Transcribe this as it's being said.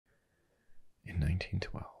In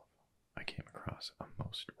 1912, I came across a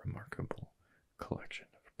most remarkable collection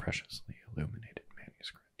of preciously illuminated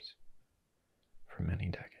manuscripts. For many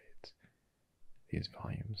decades, these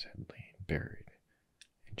volumes had lain buried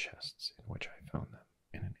in chests in which I found them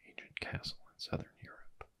in an ancient castle in southern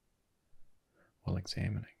Europe. While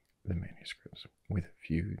examining the manuscripts with a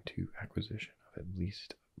view to acquisition of at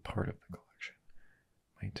least a part of the collection,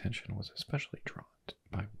 my attention was especially drawn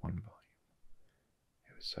by one volume.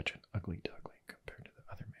 It was such an ugly duckling compared to the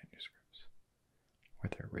other manuscripts,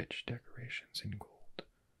 with their rich decorations in gold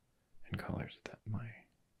and colors, that my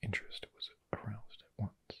interest was aroused at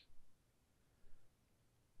once.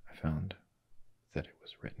 I found that it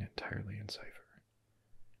was written entirely in cipher.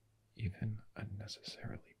 Even a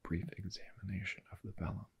necessarily brief examination of the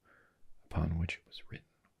vellum upon which it was written,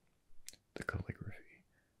 the calligraphy,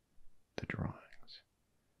 the drawings,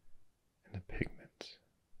 and the pigments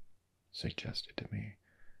suggested to me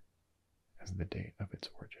as the date of its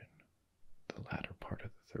origin the latter part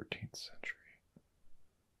of the 13th century.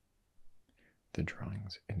 The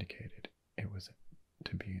drawings indicated it was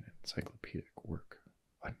to be an encyclopedic work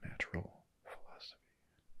on natural philosophy.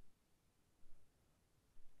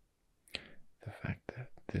 The fact that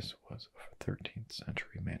this was a 13th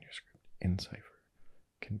century manuscript in cipher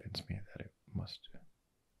convinced me that it must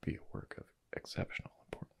be a work of exceptional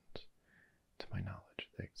importance. To my knowledge,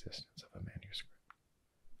 the existence of a manuscript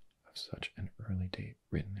of such an early date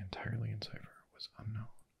written entirely in cipher was unknown,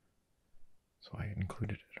 so I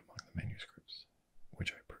included it among the manuscripts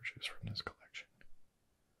which I purchased from this collection.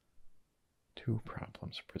 Two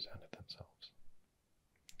problems presented themselves.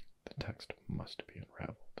 The text must be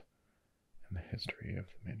unraveled, and the history of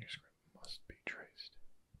the manuscript must be traced.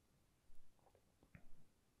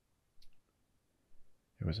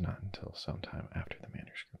 It was not until some time after the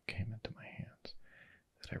manuscript came into my hands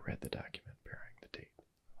that I read the document bearing the date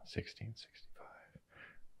 1665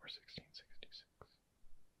 or 1666,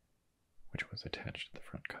 which was attached to the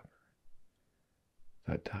front cover.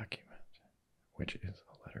 That document, which is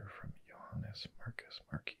a letter from Johannes Marcus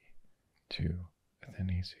Marci to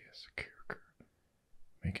Athanasius Kircher,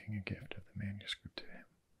 making a gift of the manuscript to him,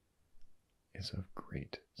 is of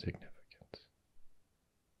great significance.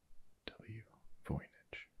 W. Voynich.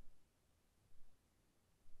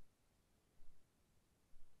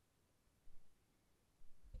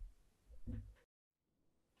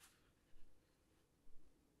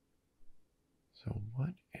 So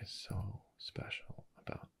what is so special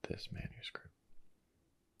about this manuscript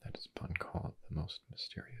that has been called the most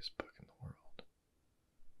mysterious book in the world?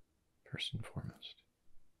 First and foremost,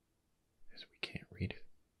 is we can't read it.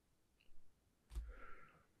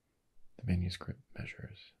 The manuscript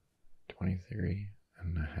measures 23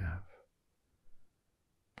 and a half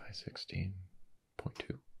by 16.2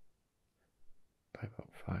 by about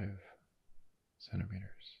 5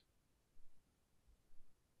 centimeters,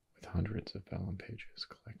 with hundreds of vellum pages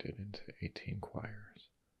collected into 18 quires.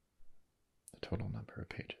 The total number of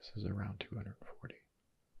pages is around 240,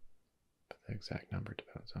 but the exact number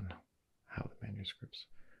depends on how the manuscript's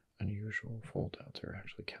unusual foldouts are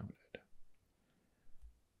actually counted.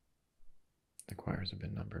 The quires have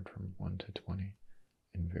been numbered from 1 to 20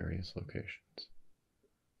 in various locations,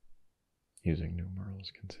 using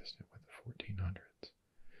numerals consistent with the 1400s,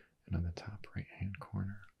 and on the top right-hand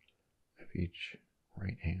corner of each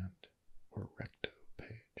right-hand or recto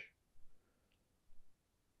page.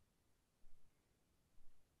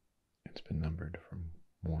 It's been numbered from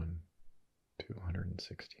 1 to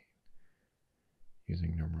 116,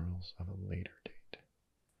 using numerals of a later date.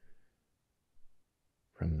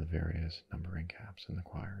 From the various numbering caps in the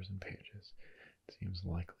quires and pages, it seems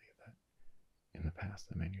likely that in the past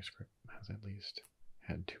the manuscript has at least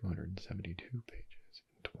had 272 pages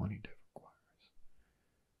in 20 different quires,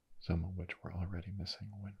 some of which were already missing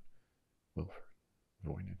when Wilfred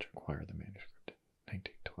Voynich acquired the manuscript in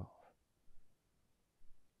 1912.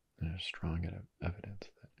 There is strong evidence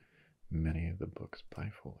that many of the book's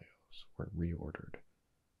bifolios were reordered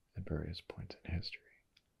at various points in history,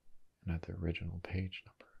 and that the original page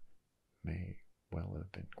number may well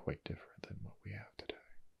have been quite different than what we have today.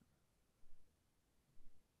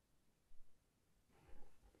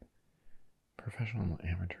 Professional and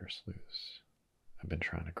amateur sleuths have been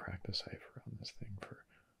trying to crack the cipher on this thing for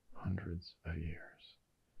hundreds of years,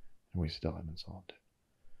 and we still haven't solved it.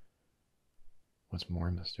 What's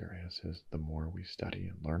more mysterious is the more we study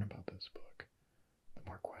and learn about this book, the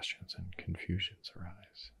more questions and confusions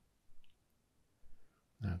arise.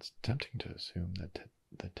 Now, it's tempting to assume that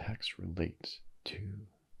the text relates to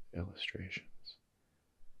illustrations,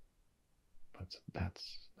 but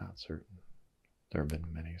that's not certain. There have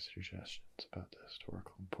been many suggestions about the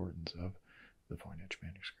historical importance of the Voynich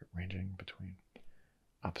Manuscript, ranging between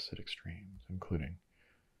opposite extremes, including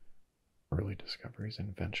early discoveries and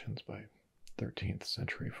inventions by 13th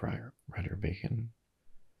century friar writer Bacon,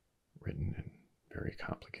 written in very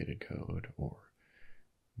complicated code, or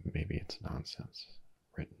maybe it's nonsense,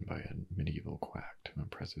 written by a medieval quack to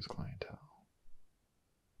impress his clientele.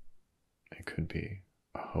 It could be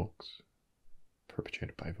a hoax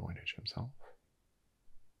perpetrated by Voynich himself,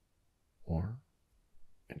 or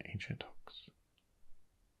an ancient hoax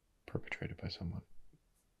perpetrated by someone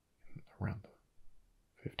around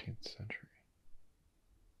the 15th century.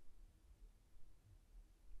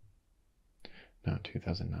 Now, in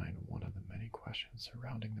 2009, one of the many questions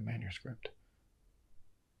surrounding the manuscript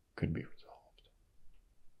could be resolved.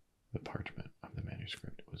 The parchment of the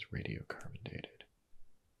manuscript was radiocarbon dated,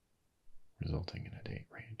 resulting in a date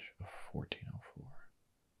range of 1404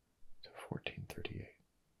 to 1438,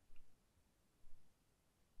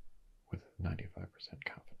 with 95%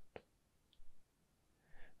 confidence.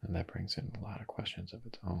 And that brings in a lot of questions of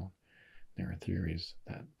its own. There are theories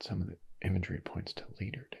that some of the imagery points to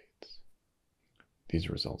later dates. These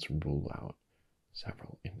results rule out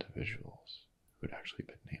several individuals who had actually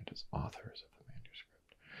been named as authors of the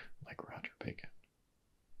manuscript, like Roger Bacon.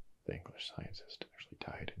 The English scientist actually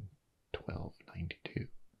died in 1292.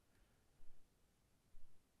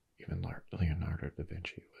 Even Leonardo da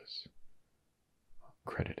Vinci was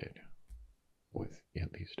credited with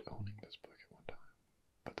at least owning this book at one time,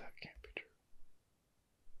 but that can't be true.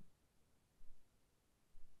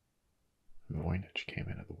 Voynich came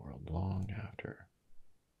into the world long after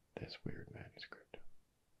this weird manuscript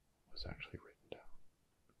was actually written down.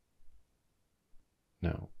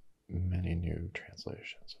 Now, many new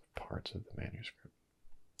translations of parts of the manuscript,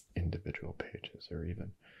 individual pages, or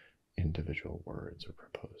even individual words are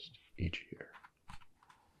proposed each year.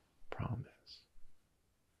 Problem is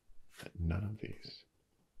that none of these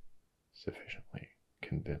sufficiently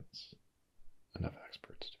convince enough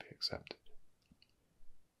experts to be accepted.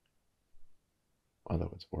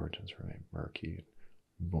 Although its origins remain murky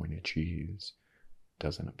and Voynichese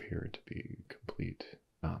doesn't appear to be complete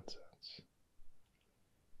nonsense.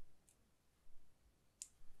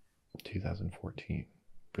 In 2014,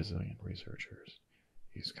 Brazilian researchers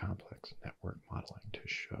used complex network modeling to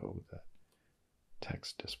show that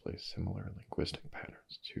text displays similar linguistic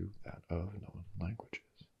patterns to that of known languages.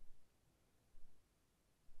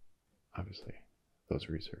 Obviously, those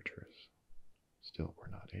researchers still were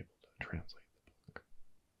not able to translate the book.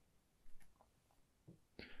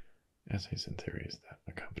 Essays and theories that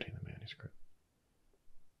accompany the manuscript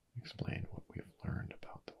explain what we've learned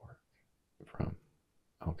about the work from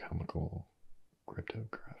alchemical,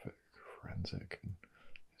 cryptographic, forensic, and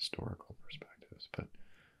historical perspectives, but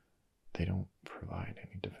they don't provide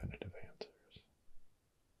any definitive answers.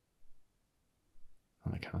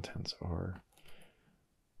 And the contents are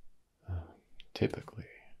typically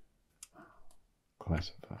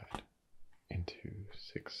classified into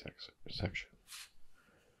 6 sections.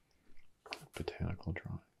 Botanical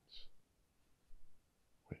drawings,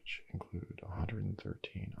 which include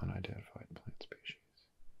 113 unidentified plant species.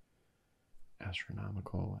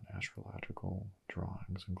 Astronomical and astrological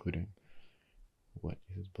drawings, including what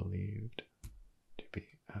is believed to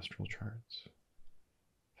be astral charts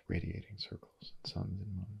with radiating circles and suns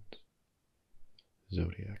and moons.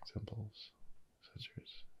 Zodiac symbols, such as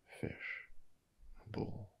fish,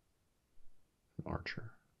 bull, and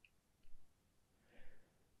archer.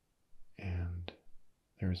 And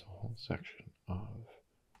there's a whole section of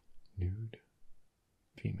nude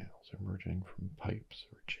females emerging from pipes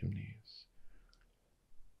or chimneys,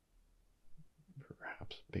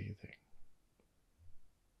 perhaps bathing,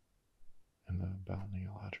 in the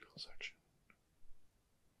balneological section.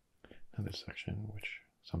 Now this section, which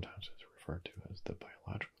sometimes is referred to as the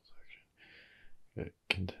biological section, it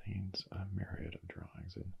contains a myriad of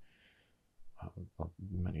drawings in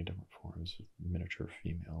many different forms, miniature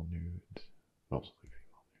female nudes, mostly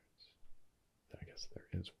female nudes. I guess there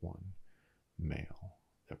is one male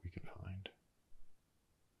that we can find.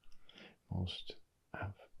 Most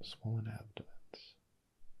have swollen abdomens,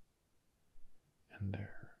 and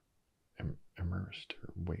they're immersed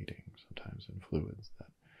or wading sometimes in fluids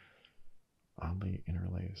that oddly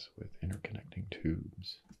interlace with interconnecting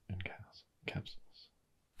tubes and capsules.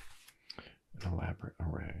 An elaborate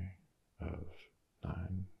array of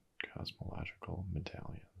 9 cosmological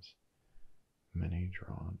medallions, many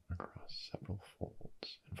drawn across several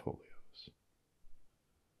folds and folios,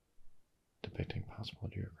 depicting possible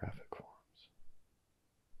geographic forms,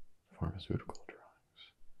 pharmaceutical drawings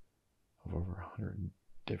of over 100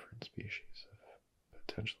 different species of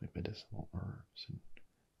potentially medicinal herbs and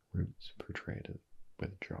roots portrayed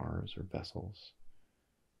with jars or vessels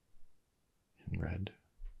in red,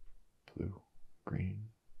 blue, green.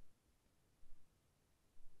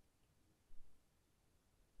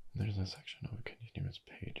 There's a section of continuous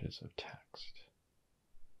pages of text,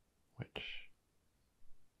 which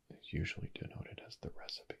is usually denoted as the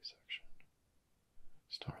recipe section.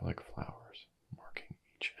 Star-like flowers marking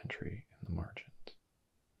each entry in the margins.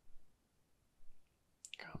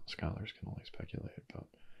 Scholars can only speculate about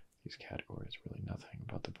these categories. Really nothing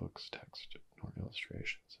about the book's text nor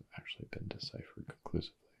illustrations have actually been deciphered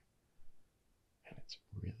conclusively. And it's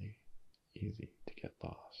really easy to get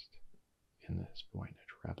lost in this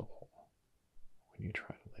Voynich rabbit hole when you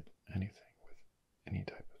try to label anything with any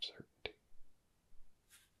type of certainty.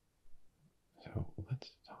 So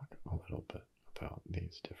let's talk a little bit about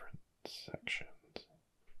these different sections.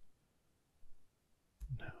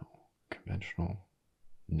 Now, conventional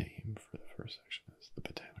name for the first section is the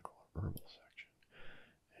botanical or herbal section,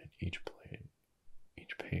 and each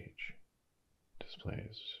page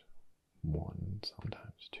displays one,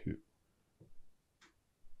 sometimes two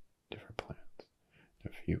different plants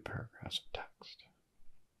and a few paragraphs of text.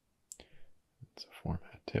 It's a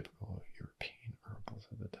format typical of European herbals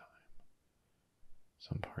at the time.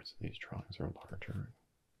 Some parts of these drawings are larger,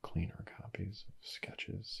 cleaner copies of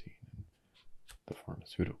sketches seen in the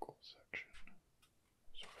pharmaceutical section,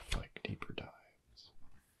 sort of like deeper dives.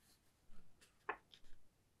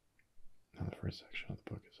 Now, the first section of the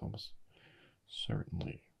book is almost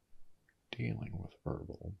certainly dealing with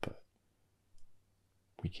herbal, but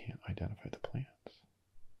we can't identify the plants,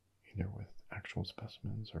 either with actual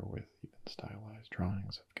specimens or with even stylized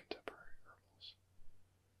drawings of contemporary herbals.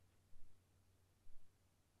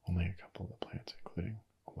 Only a couple of the plants, including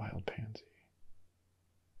a wild pansy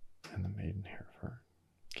and the maidenhair fern,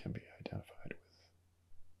 can be identified with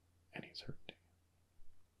any certainty.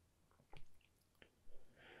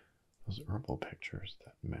 Those herbal pictures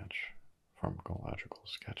that match pharmacological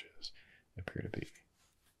sketches appear to be,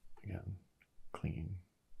 again, clean,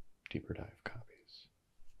 deeper dive copies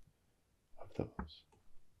of those.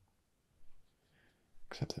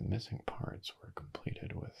 Except the missing parts were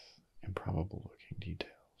completed with improbable looking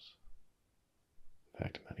details. In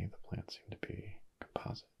fact, many of the plants seem to be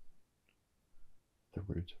composite. The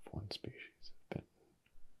roots of one species have been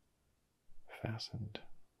fastened,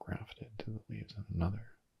 grafted to the leaves of another,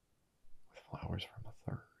 with flowers from a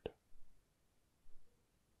third.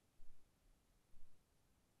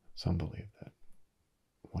 Some believe that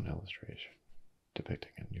one illustration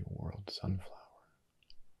depicting a New World sunflower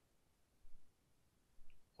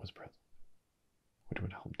was present, which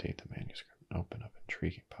would help date the manuscript and open up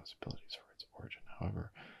intriguing possibilities for its origin.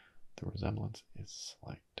 However, the resemblance is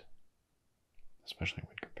slight, especially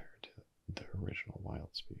when compared to the original wild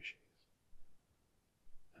species.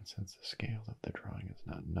 And since the scale of the drawing is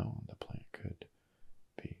not known, the plant could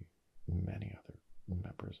be many other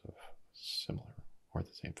members of similar or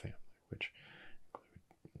the same family, which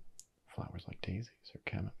include flowers like daisies or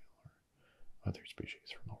chamomile or other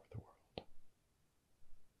species from over the world.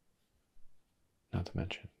 Not to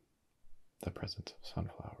mention, the presence of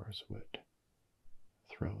sunflowers would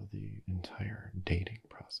throw the entire dating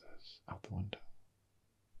process out the window.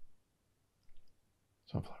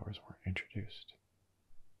 Sunflowers weren't introduced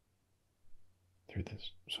through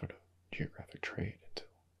this sort of geographic trade until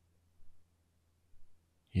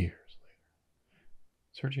years later.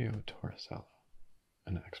 Sergio Torresella,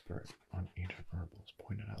 an expert on ancient herbals,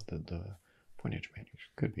 pointed out that the Voynich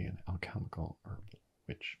Manuscript could be an alchemical herbal,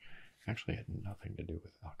 which actually had nothing to do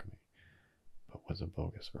with alchemy, but was a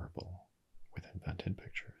bogus herbal with invented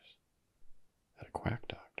pictures that a quack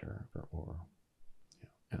doctor or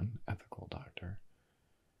an ethical doctor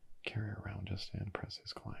carry around just to impress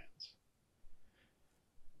his clients.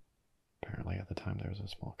 Apparently at the time there was a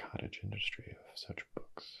small cottage industry of such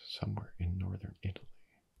books somewhere in northern Italy,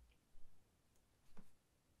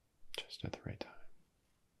 just at the right time.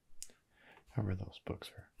 However, those books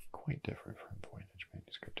are quite different from Voynich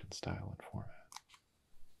Manuscript in style and format.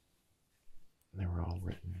 They were all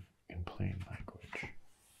written in plain language.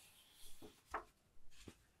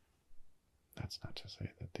 That's not to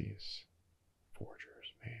say that these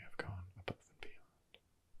forgers may have gone above and beyond.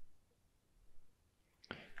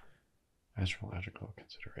 Astrological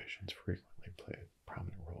considerations frequently play a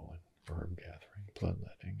prominent role in herb gathering,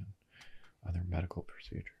 bloodletting, and other medical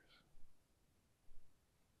procedures,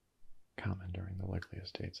 common during the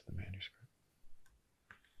likeliest dates of the manuscript.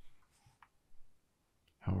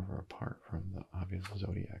 However, apart from the obvious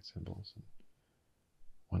zodiac symbols and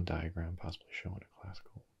one diagram possibly showing a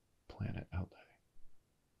classical planet outlay,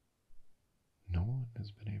 no one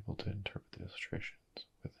has been able to interpret the illustrations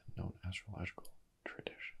with astrological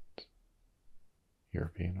traditions,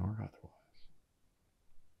 European or otherwise.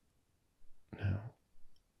 Now,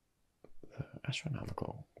 the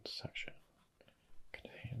astronomical section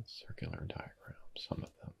contains circular diagrams, some of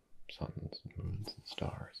them suns, moons, and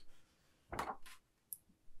stars,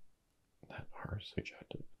 that are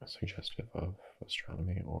suggestive of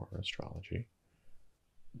astronomy or astrology.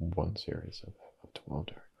 One series of 12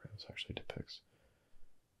 diagrams actually depicts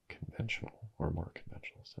conventional or more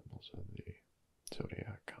conventional symbols of the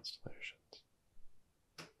zodiac constellations.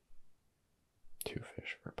 2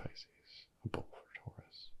 fish for Pisces, a bull for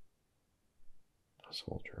Taurus, a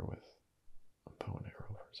soldier with a bow and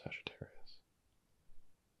arrow for Sagittarius.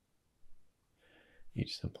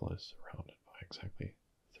 Each symbol is surrounded by exactly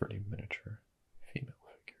 30 miniature female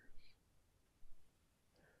figures.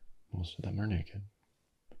 Most of them are naked,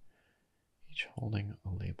 each holding a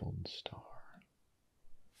labeled star.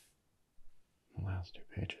 The last 2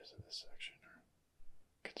 pages of this section are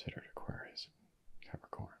considered Aquarius and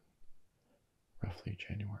Capricorn. Roughly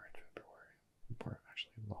January and February were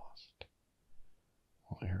actually lost,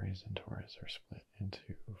 while Aries and Taurus are split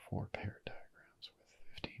into 4 paired diagrams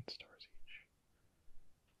with 15 stars each.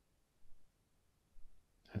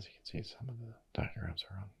 As you can see, some of the diagrams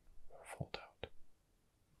are on fold-out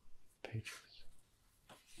pages.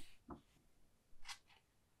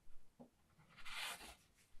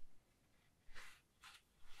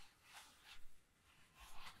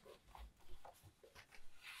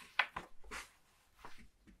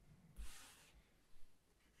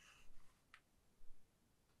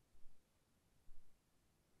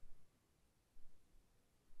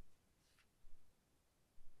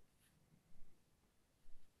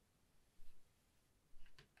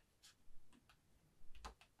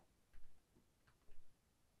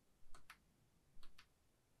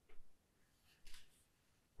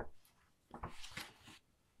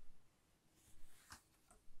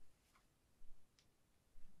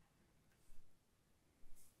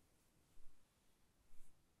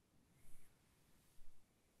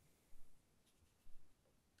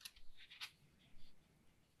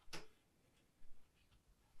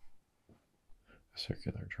 A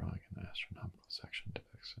circular drawing in the astronomical section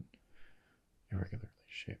depicts an irregularly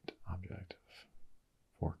shaped object of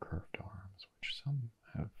 4 curved arms, which some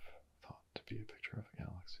have thought to be a picture of a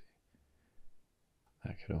galaxy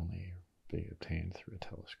that could only be obtained through a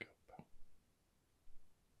telescope.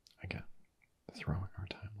 Again, throwing our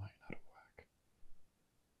timeline out of whack.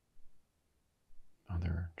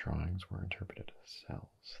 Other drawings were interpreted as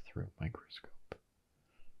cells through a microscope,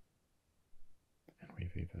 and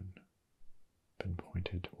we've even been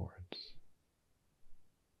pointed towards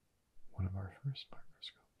one of our first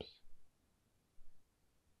microscopes.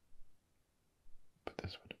 But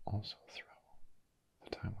this would also throw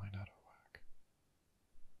the timeline out of whack.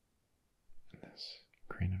 And this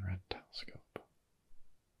green and red telescope,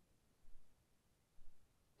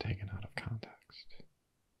 taken out of context,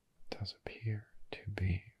 does appear to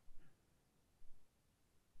be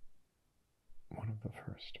one of the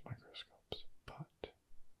first microscopes, but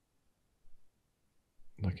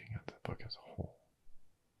looking at the book as a whole,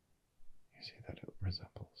 you see that it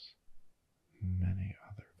resembles many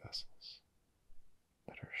other vessels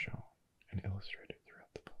that are shown and illustrated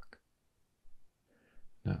throughout the book.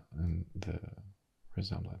 Now, and the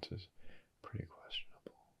resemblance is pretty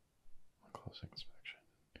questionable on close inspection.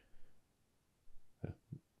 The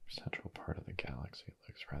central part of the galaxy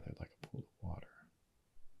looks rather like a pool of water.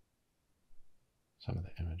 Some of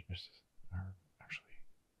the images are actually,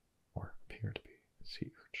 or appear to be,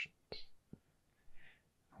 sea urchins.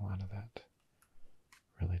 A lot of that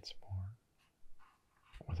relates more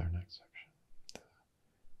with our next section,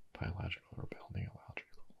 the biological or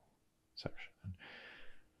balneological section. And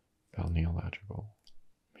balneological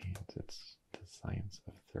means it's the science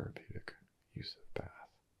of therapeutic use of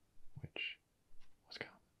bath, which was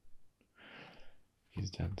common.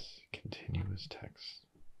 These dense, continuous texts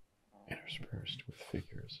interspersed with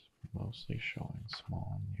figures mostly showing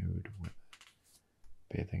small nude women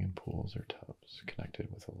bathing in pools or tubs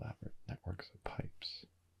connected with elaborate networks of pipes.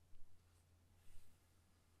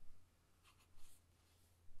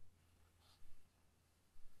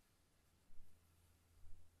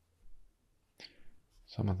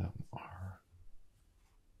 Some of them are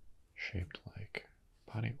shaped like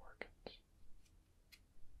body organs.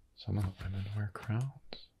 Some of the women wear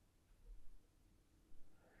crowns.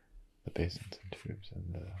 The basins and tubes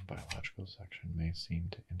in the biological section may seem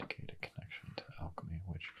to indicate a connection to alchemy,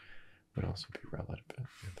 which would also be relevant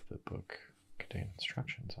if the book contained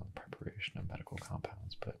instructions on the preparation of medical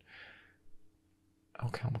compounds, but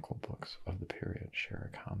alchemical books of the period share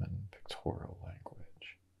a common pictorial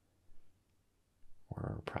language.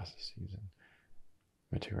 processes and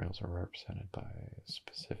materials are represented by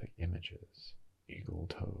specific images: eagle,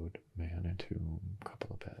 toad, man, a tomb,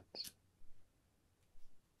 couple of beds.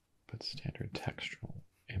 But standard textual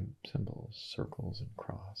symbols, circles and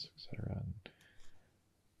cross, etc.,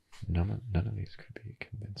 none of these could be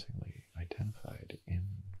convincingly identified in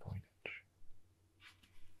Voynich.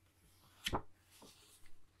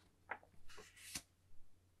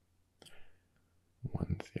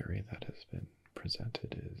 One theory that has been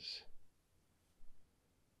presented is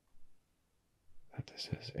that this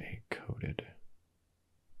is a coded,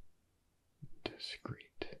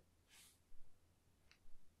 discrete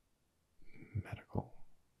medical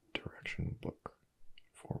direction book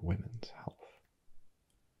for women's health,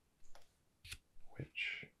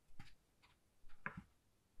 which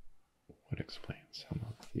would explain some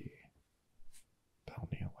of the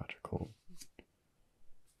balneological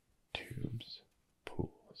tubes,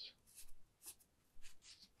 pools,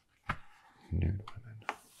 nude women,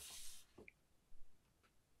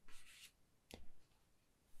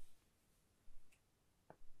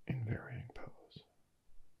 in varying pose.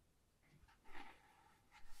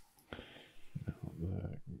 Now,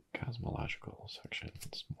 the cosmological section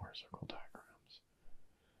is more circle diagrams.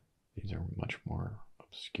 These are much more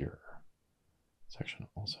obscure. The section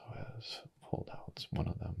also has foldouts. One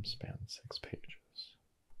of them spans 6 pages.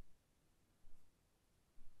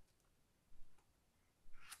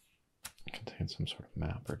 It contains some sort of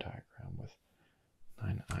map or diagram with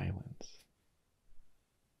 9 islands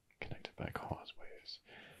connected by causeways.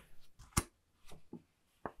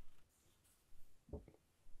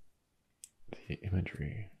 The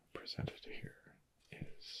imagery presented here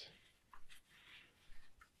is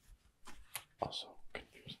also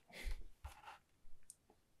confusing.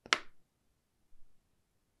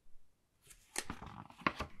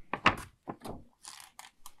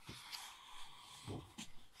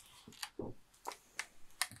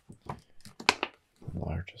 The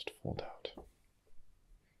largest foldout.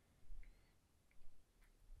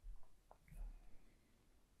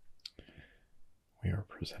 We are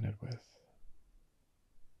presented with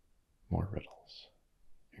more riddles,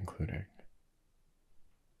 including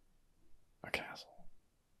a castle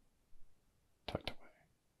tucked away.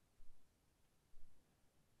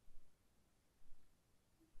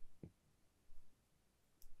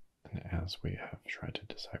 And as we have tried to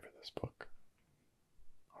decipher this book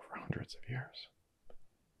over hundreds of years,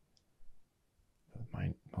 the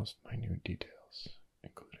most minute details,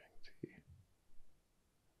 including the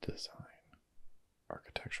design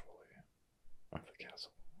architecturally of the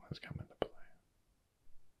castle, has come into play.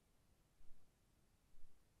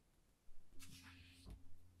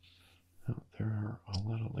 Now, there are a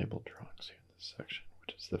lot of labeled drawings here in this section,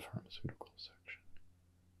 which is the pharmaceutical section.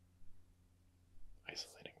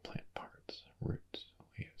 Isolating plant parts, roots,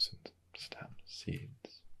 leaves, and stems,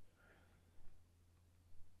 seeds.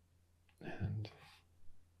 And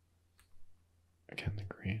again, the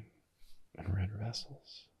green and red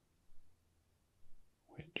vessels,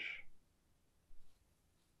 which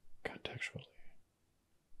contextually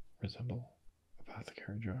resemble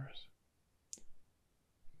apothecary jars.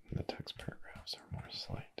 The text paragraphs are more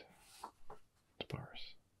slight,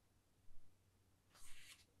 sparse.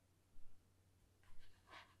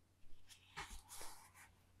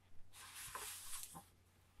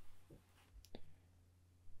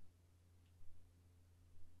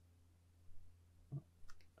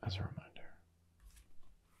 As a reminder,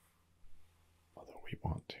 although we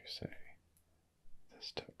want to say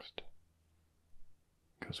this text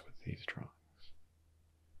goes with these drawings,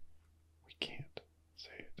 we can't say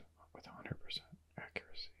it with 100%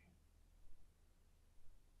 accuracy,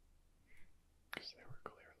 because they were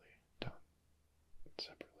clearly done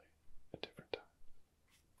separately at different times.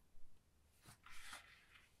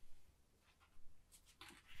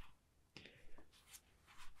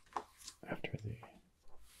 After the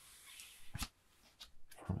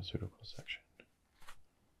pharmaceutical section,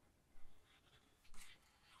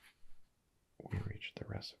 we reach the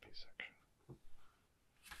recipe section,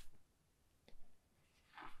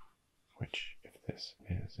 which, if this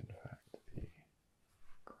is in fact the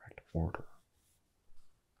correct order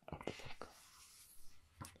of the book,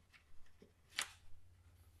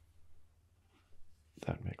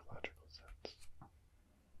 that makes logical sense.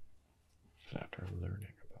 But after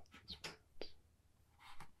learning about these words,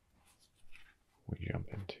 we jump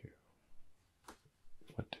into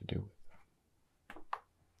what to do with them.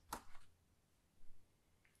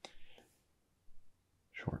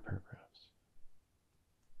 Short paragraphs,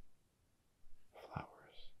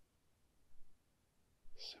 flowers,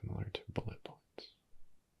 similar to bullet points,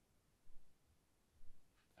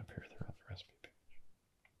 appear throughout the recipe page.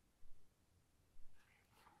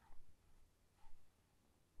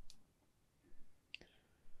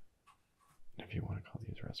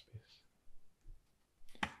 recipes.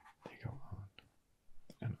 They go on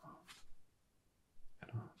and on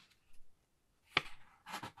and on.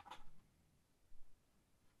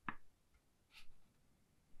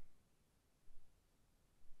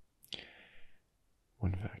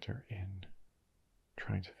 One factor in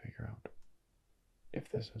trying to figure out if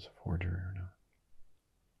this is a forgery or not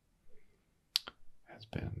has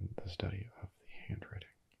been the study of the handwriting.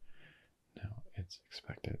 Now, it's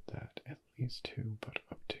expected that at least 2, but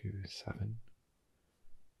up to 7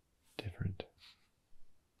 different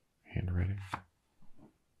handwriting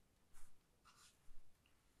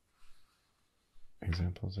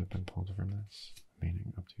examples have been pulled from this,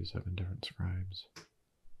 meaning up to 7 different scribes,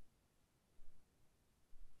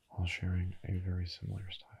 all sharing a very similar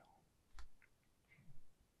style.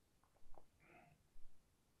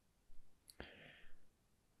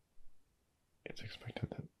 It's expected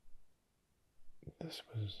that this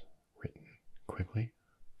was written quickly,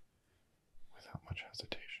 without much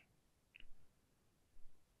hesitation,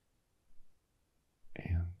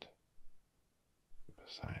 and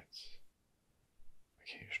besides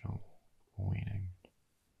occasional waning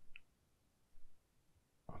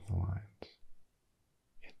of the lines,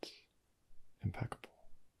 it's impeccable.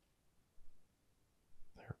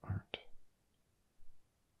 There aren't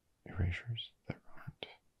erasures, there aren't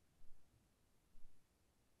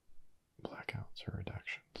blackouts or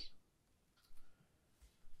redactions.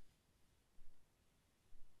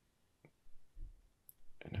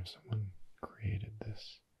 And if someone created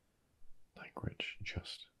this language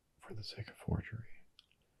just for the sake of forgery,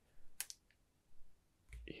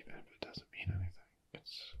 even if it doesn't mean anything,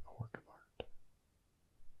 it's a work of art.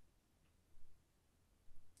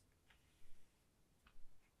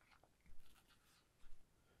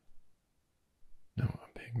 Now,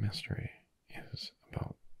 a big mystery is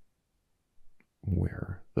about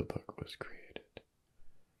where the book was created.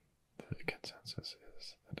 The consensus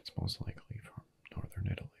is that it's most likely from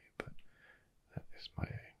northern Italy, but that is by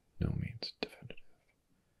no means definitive.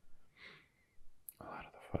 A lot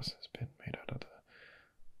of the fuss has been made out of the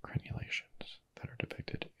crenulations that are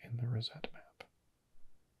depicted in the Rosette map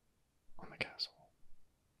on the castle.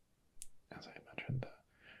 As I mentioned,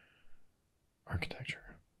 the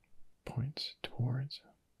architecture points towards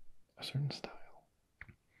a certain style.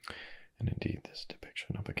 And indeed, this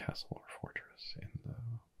depiction of a castle or fortress in the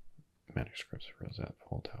manuscripts Rosette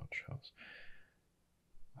pulled out shows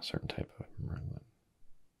a certain type of Merlin,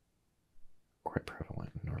 quite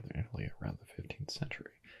prevalent in northern Italy around the 15th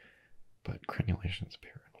century, but crenulations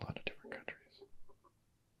appear in a lot of different countries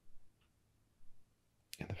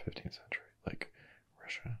in the 15th century, like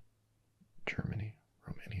Russia, Germany,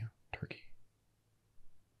 Romania, Turkey.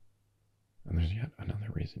 And there's yet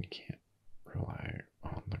another reason you can't rely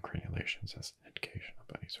on the crenulations as an indication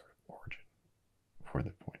of any sort of origin for the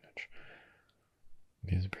voynich.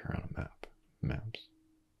 These appear on a map. Maps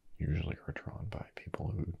usually are drawn by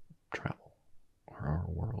people who travel or are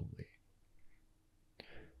worldly.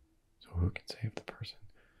 So who can say if the person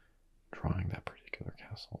drawing that particular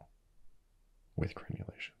castle with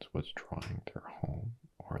crenulations was drawing their home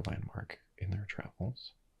or landmark in their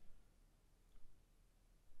travels?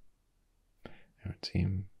 It would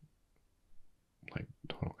seem like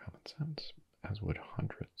total common sense, as would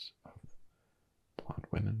hundreds of blonde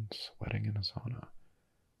women sweating in a sauna,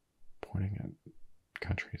 pointing at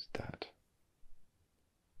countries that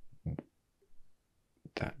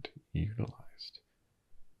utilized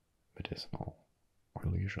medicinal or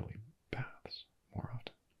leisurely baths more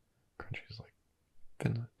often. Countries like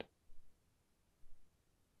Finland.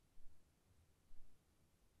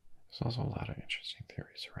 There's also a lot of interesting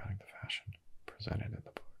theories surrounding the fashion presented in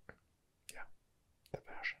the book. Yeah, the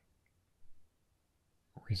fashion.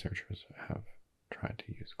 Researchers have tried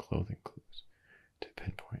to use clothing clues to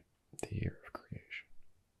pinpoint the year of creation,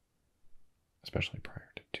 especially prior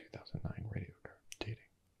to 2009 radiocarbon dating.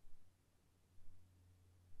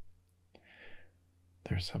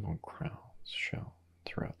 There are several crowns shown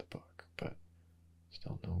throughout the book, but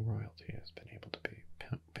still no royalty has been able to be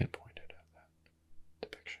pinpointed at that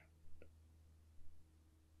depiction.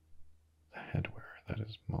 The headwear that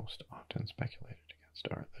is most often speculated against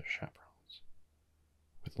are the chaperons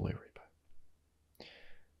with the livery pipe,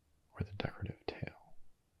 or the decorative tail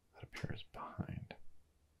that appears behind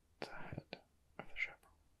the head of the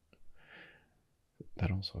chaperon.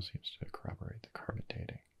 That also seems to corroborate the carbon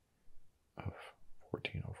dating of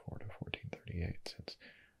 1404 to 1438, since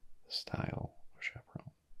the style of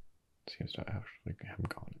chaperon seems to actually have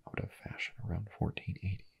gone out of fashion around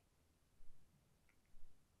 1480.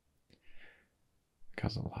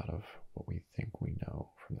 Because a lot of what we think we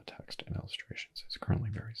know from the text and illustrations is currently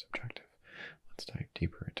very subjective, let's dive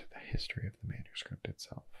deeper into the history of the manuscript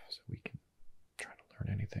itself so we can try to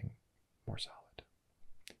learn anything more solid.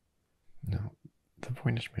 Now, the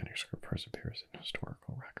Voynich Manuscript first appears in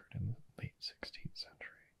historical record in the late 16th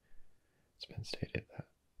century. It's been stated that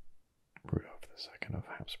Rudolf II of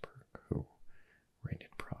Habsburg, who reigned in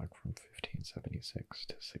Prague from 1576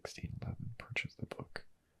 to 1611, purchased the book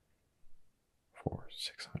for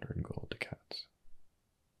 600 gold ducats,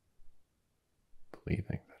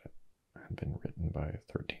 believing that it had been written by a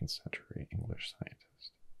 13th century English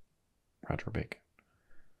scientist, Roger Bacon.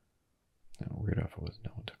 Now, Rudolf was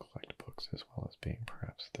known to collect books as well as being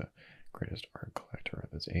perhaps the greatest art collector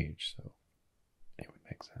of his age, so it would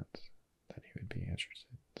make sense that he would be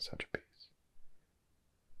interested in such a piece.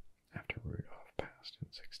 After Rudolf passed in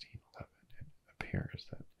 1611, it appears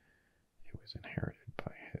that it was inherited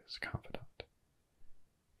by his confidant,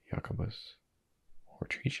 Jacobus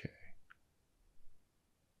Horchice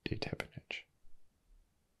de Tepenich.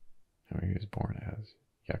 Now, he was born as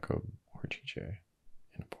Jacob Horchice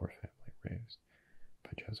in a poor family raised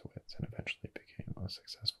by Jesuits and eventually became a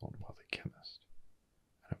successful and wealthy chemist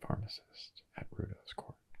and a pharmacist at Rudolf's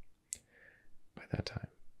court. By that time,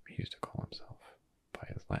 he used to call himself by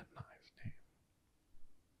his Latinized name,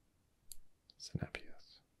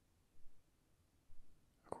 Sinapius.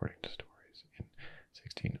 According to stories, in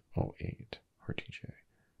 1608, Horchice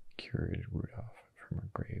cured Rudolf from a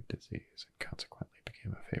grave disease and consequently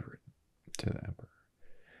became a favorite to the emperor.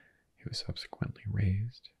 He was subsequently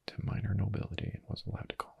raised to minor nobility and was allowed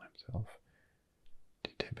to call himself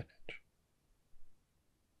de Tepenich.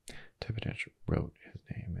 Tepenich wrote his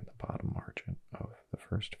name in the bottom margin of the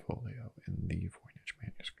first folio in the Voynich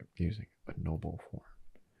Manuscript using a noble form.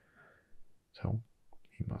 So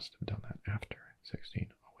he must have done that after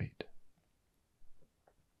 1608.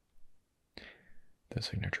 The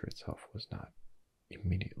signature itself was not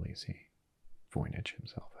immediately seen. Voynich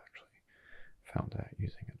himself actually found that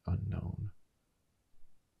using an unknown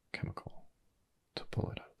chemical to pull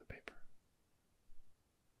it out of the paper.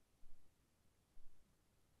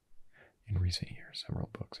 In recent years, several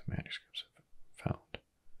books and manuscripts have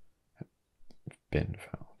been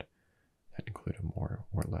found that include a more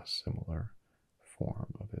or less similar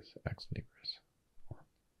form of his ex libris, or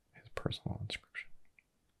his personal inscription.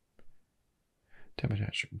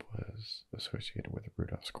 Tepenich was associated with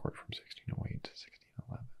Rudolf's court from 1608 to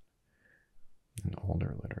 1611. In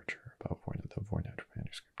older literature about the Voynich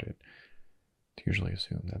Manuscript, it's usually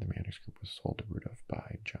assumed that the manuscript was sold to Rudolf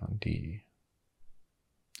by John Dee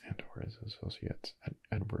and or his associates at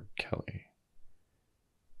Edward Kelly.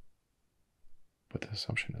 But the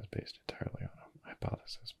assumption is based entirely on a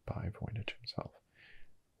hypothesis by Voynich himself,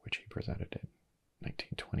 which he presented in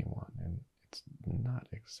 1921, and it's not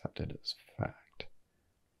accepted as fact.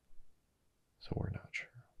 So we're not sure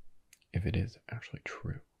if it is actually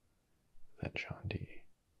true that John Dee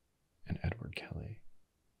and Edward Kelly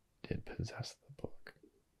did possess the book.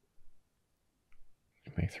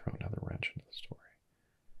 It may throw another wrench into the story,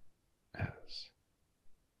 as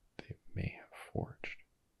they may have forged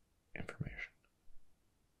information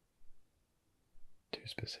to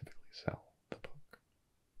specifically sell the book.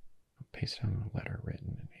 Based on a letter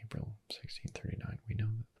written in April 1639, we know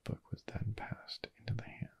that the book was then passed into the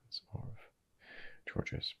hands of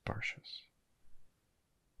Georgius Bartius,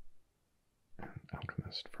 an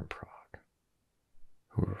alchemist from Prague,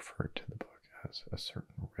 who referred to the book as a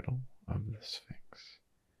certain riddle of the Sphinx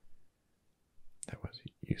that was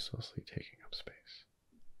uselessly taking up space.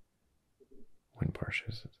 When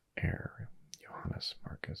Bartius' heir, Johannes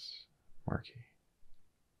Marcus Marci,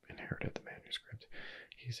 inherited the manuscript,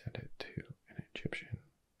 he sent it to an Egyptian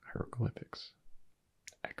hieroglyphics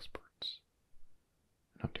experts,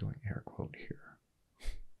 and I'm doing air quote here,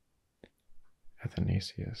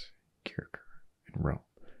 Athanasius Kircher in Rome,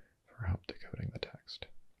 for help decoding the text.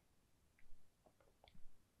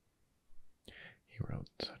 He wrote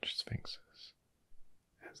such sphinxes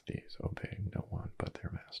as these obeyed no one but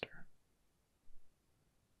their master.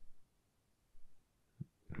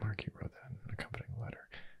 Marci wrote that in an accompanying letter.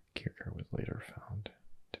 Kircher was later found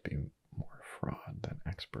to be more fraud than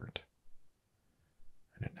expert,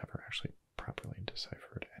 and had never actually properly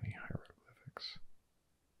deciphered any hieroglyphics.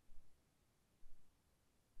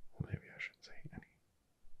 Well, maybe I shouldn't say any,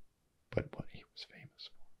 but what he was famous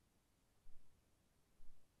for.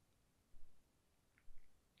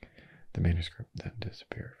 The manuscript then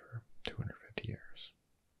disappeared for 250 years,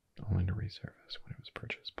 only to resurface when it was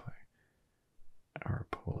purchased by our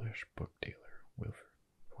Polish book dealer Wilfred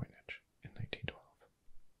Voynich in 1912.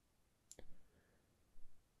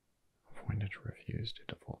 Voynich refused to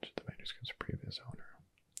divulge the manuscript's previous owner,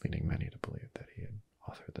 leading many to believe that he had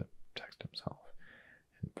authored the text himself,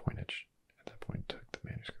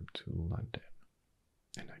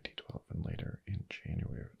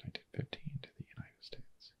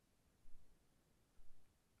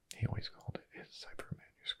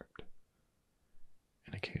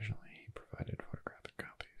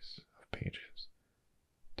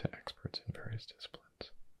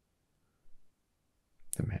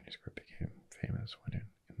 The manuscript became famous when in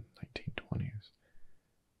the 1920s,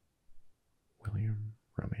 William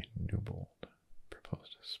Romain Newbold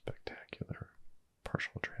proposed a spectacular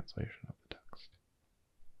partial translation of the text.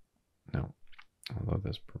 Now, although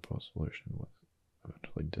this proposed solution was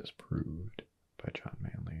eventually disproved by John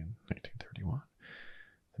Manley in 1931,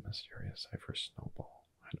 the mysterious cipher snowball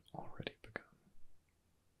had already begun.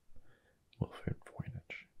 Wilfrid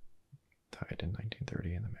Voynich died in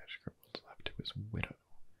 1930, and the manuscript was left to his widow,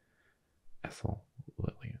 Ethel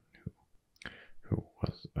Lillian, who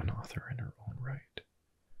was an author in her own right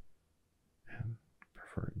and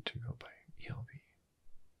preferred to go by ELV.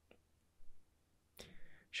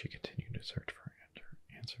 She continued to search for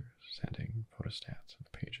answers, sending photostats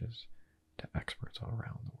of pages to experts all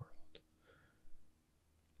around the world.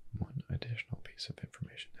 One additional piece of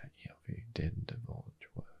information that ELV did divulge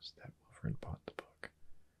was that Wilfrid bought the book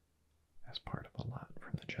as part of a lot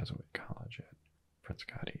from the Jesuit college at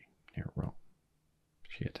Frascati near Rome.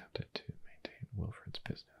 She attempted to maintain Wilfrid's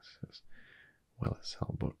business as well as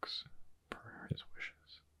sell books per his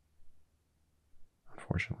wishes.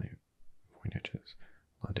 Unfortunately, Voynich's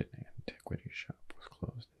London antiquity shop was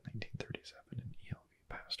closed in 1937 and ELV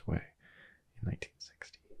passed away in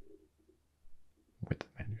 1960, with the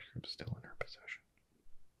manuscript still in her possession.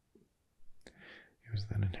 It was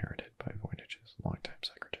then inherited by Voynich's longtime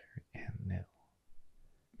secretary, Anne Nill.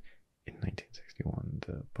 In 1961,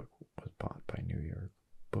 the book was bought by New York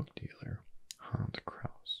book dealer Hans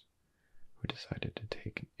Kraus, who decided to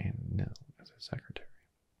take Anne Nill as his secretary.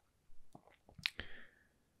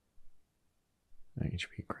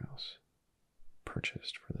 H.P. Kraus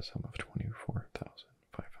purchased for the sum of $24,500.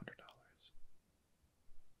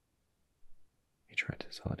 He tried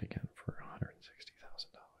to sell it again for $160,000,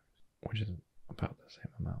 which is about the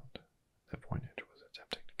same amount that Voynich was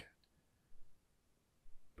attempting to get.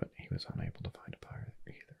 But he was unable to find a buyer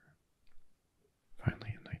either.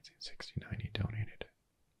 Finally, in 1969, he donated it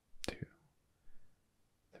to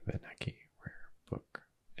the Voynich Rare Book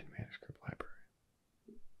and Manuscript Library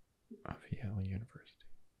of Yale University,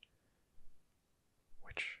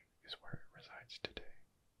 which is where it resides today,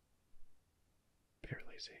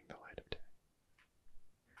 barely seeing the light of day.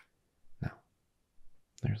 Now,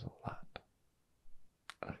 there's a lot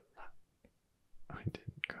I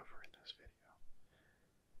didn't cover in this video.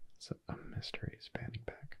 It's a mystery spanning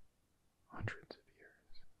back hundreds of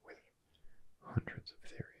years with hundreds of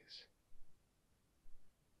theories.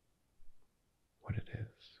 What it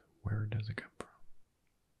is, where does it come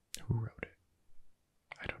from, who wrote it,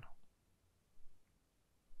 I don't know.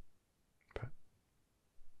 But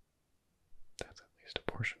that's at least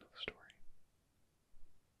a portion of the story.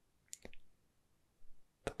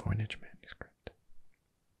 The Voynich Manuscript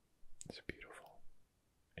is a beautiful,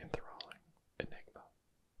 enthralling enigma.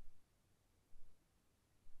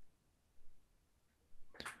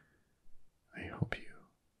 I hope you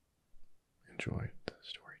enjoyed the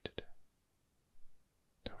story today.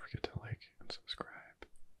 Don't forget to like and subscribe,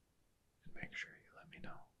 and make sure you let me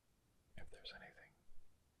know if there's anything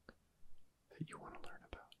that you want to learn about.